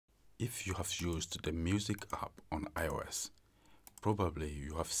If you have used the Music app on iOS, probably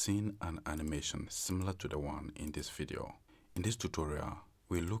you have seen an animation similar to the one in this video. In this tutorial,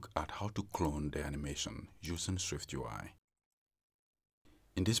 we'll look at how to clone the animation using SwiftUI.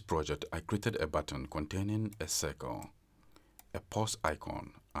 In this project, I created a button containing a circle, a pause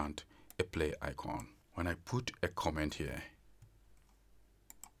icon, and a play icon. When I put a comment here,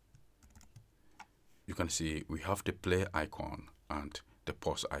 you can see we have the play icon and the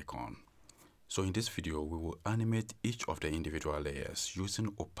pause icon. So in this video, we will animate each of the individual layers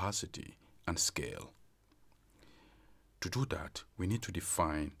using opacity and scale. To do that, we need to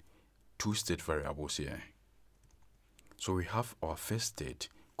define two state variables here. So we have our first state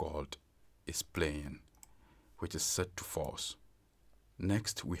called is playing, which is set to false.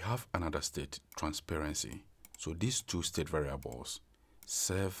 Next, we have another state, transparency. So these two state variables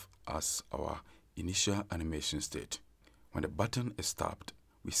serve as our initial animation state. When the button is tapped,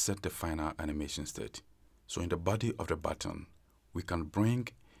 we set the final animation state. So in the body of the button, we can bring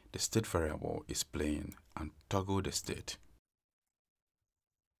the state variable is playing and toggle the state.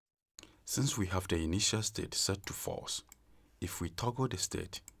 Since we have the initial state set to false, if we toggle the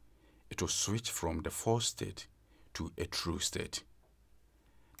state, it will switch from the false state to a true state.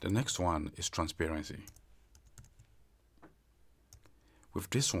 The next one is transparency. With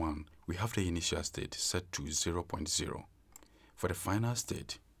this one, we have the initial state set to 0.0. For the final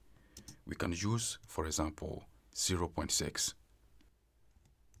state, we can use, for example, 0.6.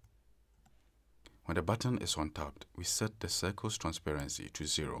 When the button is untapped, we set the circle's transparency to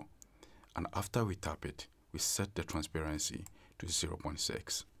 0. And after we tap it, we set the transparency to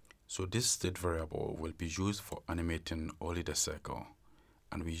 0.6. So this state variable will be used for animating only the circle.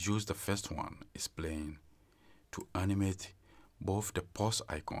 And we use the first one, is playing, to animate both the pause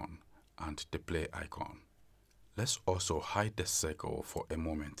icon and the play icon. Let's also hide the circle for a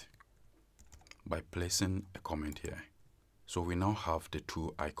moment by placing a comment here. So we now have the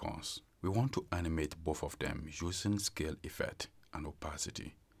two icons. We want to animate both of them using scale effect and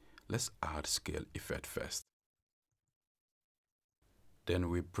opacity. Let's add scale effect first. Then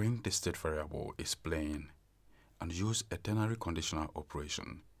we bring the state variable is playing and use a ternary conditional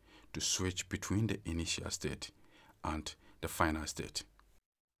operation to switch between the initial state and the final state.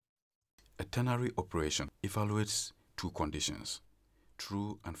 A ternary operation evaluates two conditions,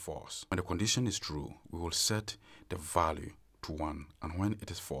 true and false. When the condition is true, we will set the value to 1, and when it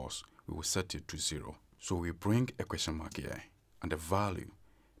is false, we will set it to 0. So we bring a question mark here, and the value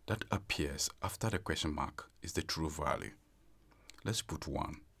that appears after the question mark is the true value. Let's put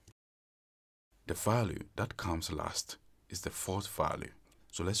 1. The value that comes last is the false value,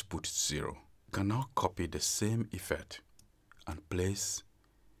 so let's put 0. We can now copy the same effect and place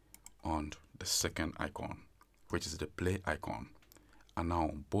on the second icon, which is the play icon, and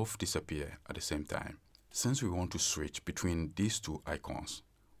now both disappear at the same time. Since we want to switch between these two icons,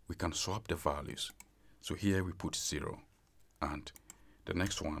 we can swap the values. So here we put 0, and the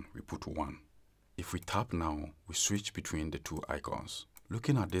next one we put 1. If we tap now, we switch between the two icons.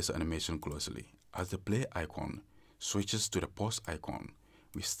 Looking at this animation closely, as the play icon switches to the pause icon,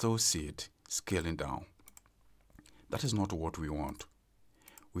 we still see it scaling down. That is not what we want.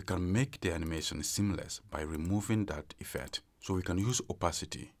 We can make the animation seamless by removing that effect. So we can use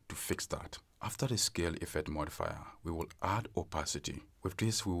opacity to fix that. After the scale effect modifier, we will add opacity. With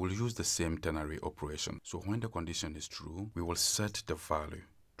this, we will use the same ternary operation. So when the condition is true, we will set the value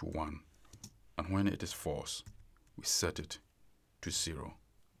to 1. And when it is false, we set it to 0.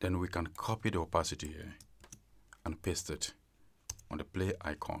 Then we can copy the opacity here and paste it on the play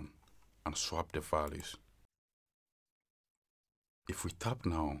icon and swap the values. If we tap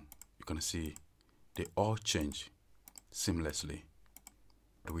now, you can see they all change seamlessly.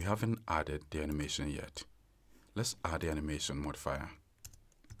 But we haven't added the animation yet. Let's add the animation modifier.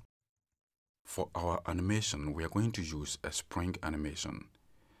 For our animation, we are going to use a spring animation.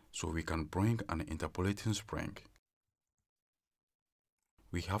 So we can bring an interpolating spring.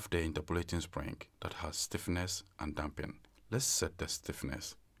 We have the interpolating spring that has stiffness and damping. Let's set the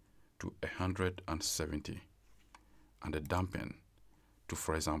stiffness to 170 and the damping to,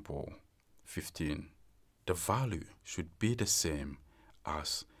 for example, 15. The value should be the same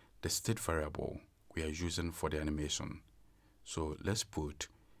as the state variable we are using for the animation. So let's put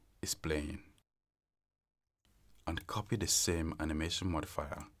is playing and copy the same animation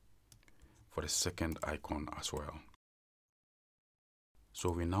modifier for the second icon as well.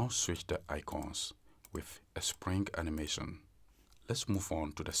 So we now switch the icons with a spring animation. Let's move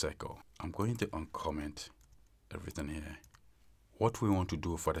on to the circle. I'm going to uncomment everything here. What we want to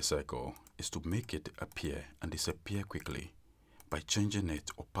do for the circle is to make it appear and disappear quickly by changing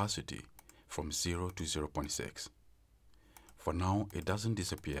its opacity from 0 to 0.6. For now, it doesn't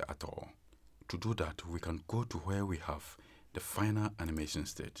disappear at all. To do that, we can go to where we have the final animation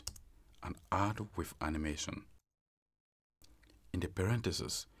state and add with animation. In the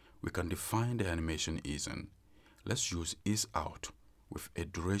parentheses, we can define the animation ease in. Let's use ease out with a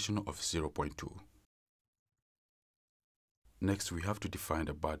duration of 0.2. Next, we have to define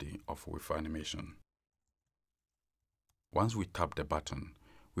the body of with animation. Once we tap the button,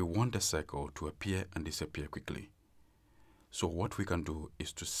 we want the circle to appear and disappear quickly. So what we can do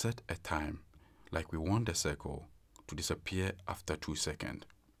is to set a time, like we want the circle to disappear after 2 seconds.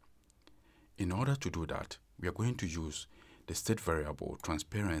 In order to do that, we are going to use the state variable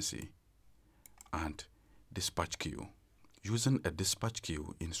transparency and dispatch queue. Using a dispatch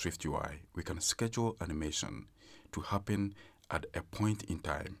queue in SwiftUI, we can schedule animation to happen at a point in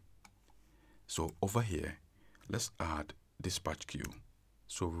time. So over here, let's add dispatch queue.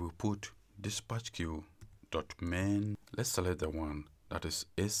 So we will put dispatch queue.main. Let's select the one that is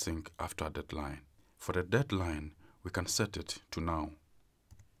async after deadline. For the deadline, we can set it to now.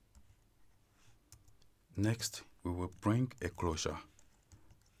 Next, we will bring a closure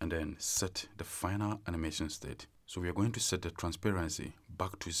and then set the final animation state. So we are going to set the transparency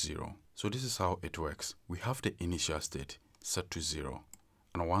back to 0. So this is how it works. We have the initial state set to 0.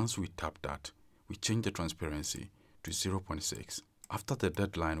 And once we tap that, we change the transparency to 0.6. After the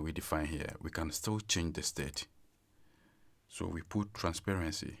deadline we define here, we can still change the state. So we put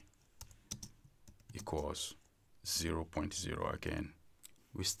transparency equals 0.0 again.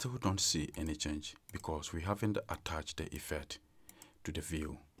 We still don't see any change because we haven't attached the effect to the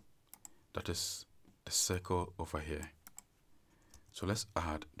view. That is the circle over here. So let's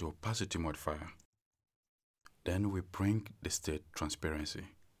add the opacity modifier. Then we bring the state transparency.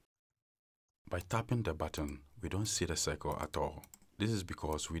 By tapping the button, we don't see the circle at all. This is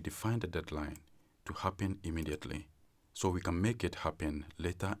because we defined the deadline to happen immediately. So we can make it happen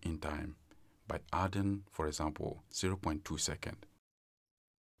later in time by adding, for example, 0.2 seconds.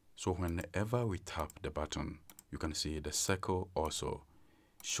 So whenever we tap the button, you can see the circle also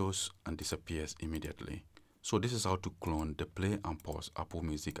shows and disappears immediately. So this is how to clone the play and pause Apple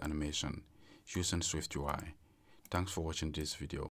Music animation using SwiftUI. Thanks for watching this video.